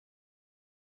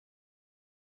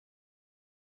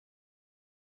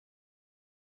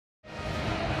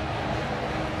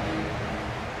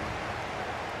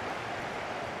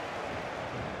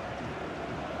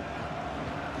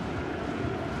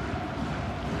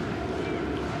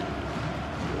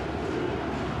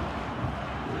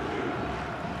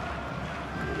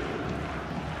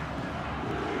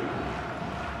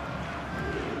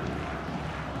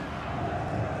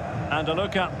And a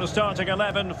look at the starting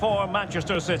 11 for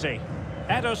Manchester City.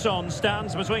 Ederson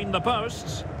stands between the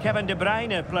posts. Kevin De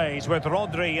Bruyne plays with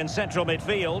Rodri in central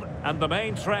midfield. And the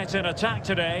main threat in attack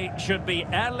today should be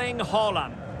Erling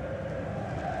Haaland.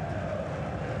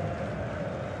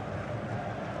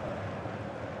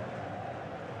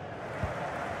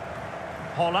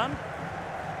 Haaland.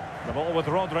 The ball with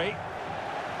Rodri.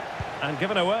 And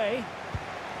given away.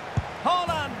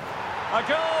 Haaland! A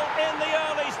goal in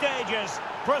the early stages.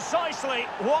 Precisely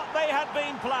what they had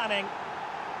been planning.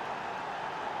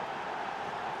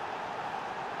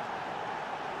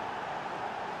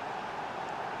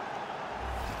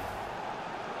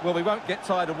 Well, we won't get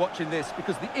tired of watching this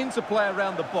because the interplay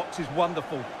around the box is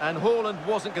wonderful. And Haaland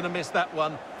wasn't going to miss that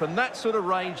one. From that sort of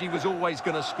range, he was always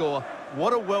going to score.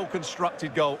 What a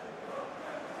well-constructed goal.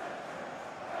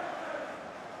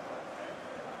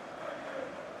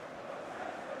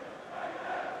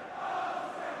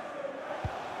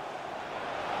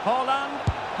 Haaland,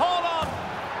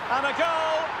 and a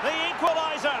goal, the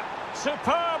equaliser.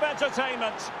 Superb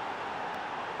entertainment.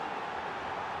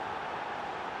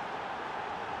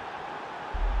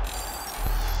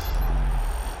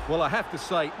 Well, I have to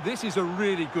say, this is a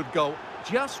really good goal.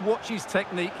 Just watch his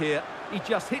technique here. He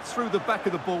just hits through the back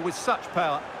of the ball with such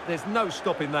power. There's no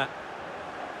stopping that.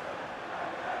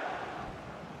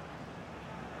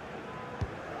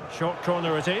 Short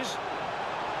corner it is.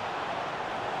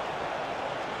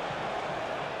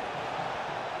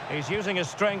 He's using his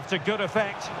strength to good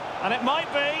effect. And it might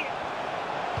be.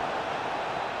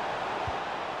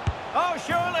 Oh,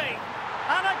 surely.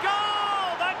 And a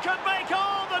goal that could make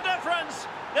all the difference.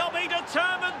 They'll be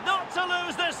determined not to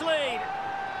lose this lead.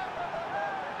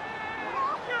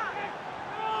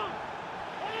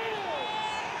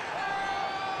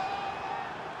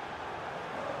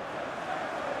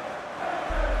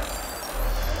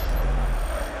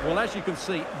 Well, as you can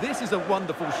see, this is a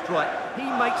wonderful strike. He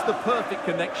makes the perfect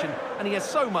connection, and he has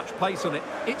so much pace on it.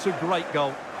 It's a great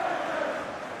goal.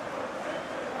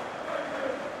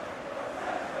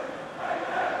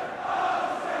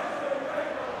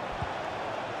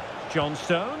 John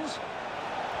Stones.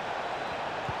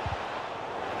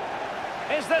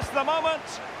 Is this the moment?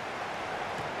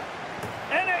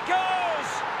 In it goes!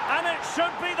 And it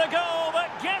should be the goal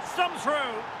that gets them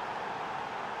through.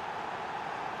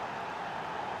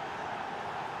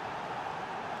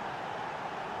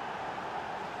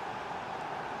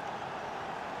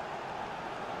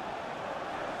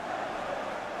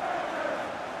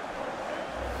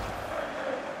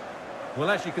 Well,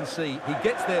 as you can see, he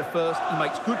gets there first, he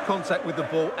makes good contact with the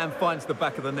ball and finds the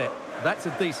back of the net. That's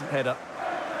a decent header.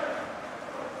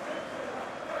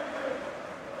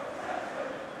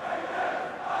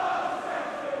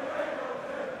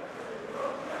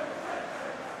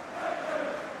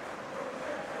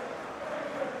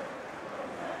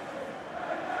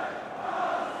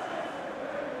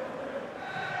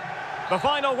 The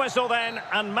final whistle then,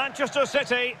 and Manchester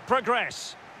City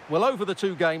progress. Well, over the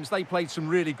two games, they played some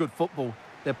really good football.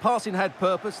 Their passing had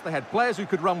purpose, they had players who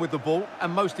could run with the ball,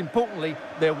 and most importantly,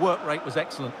 their work rate was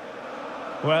excellent.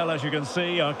 Well, as you can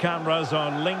see, our cameras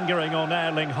are lingering on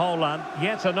Erling Haaland.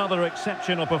 Yet another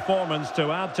exceptional performance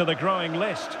to add to the growing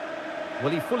list.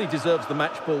 Well, he fully deserves the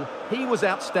match ball. He was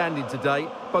outstanding today,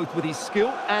 both with his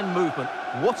skill and movement.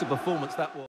 What a performance that was.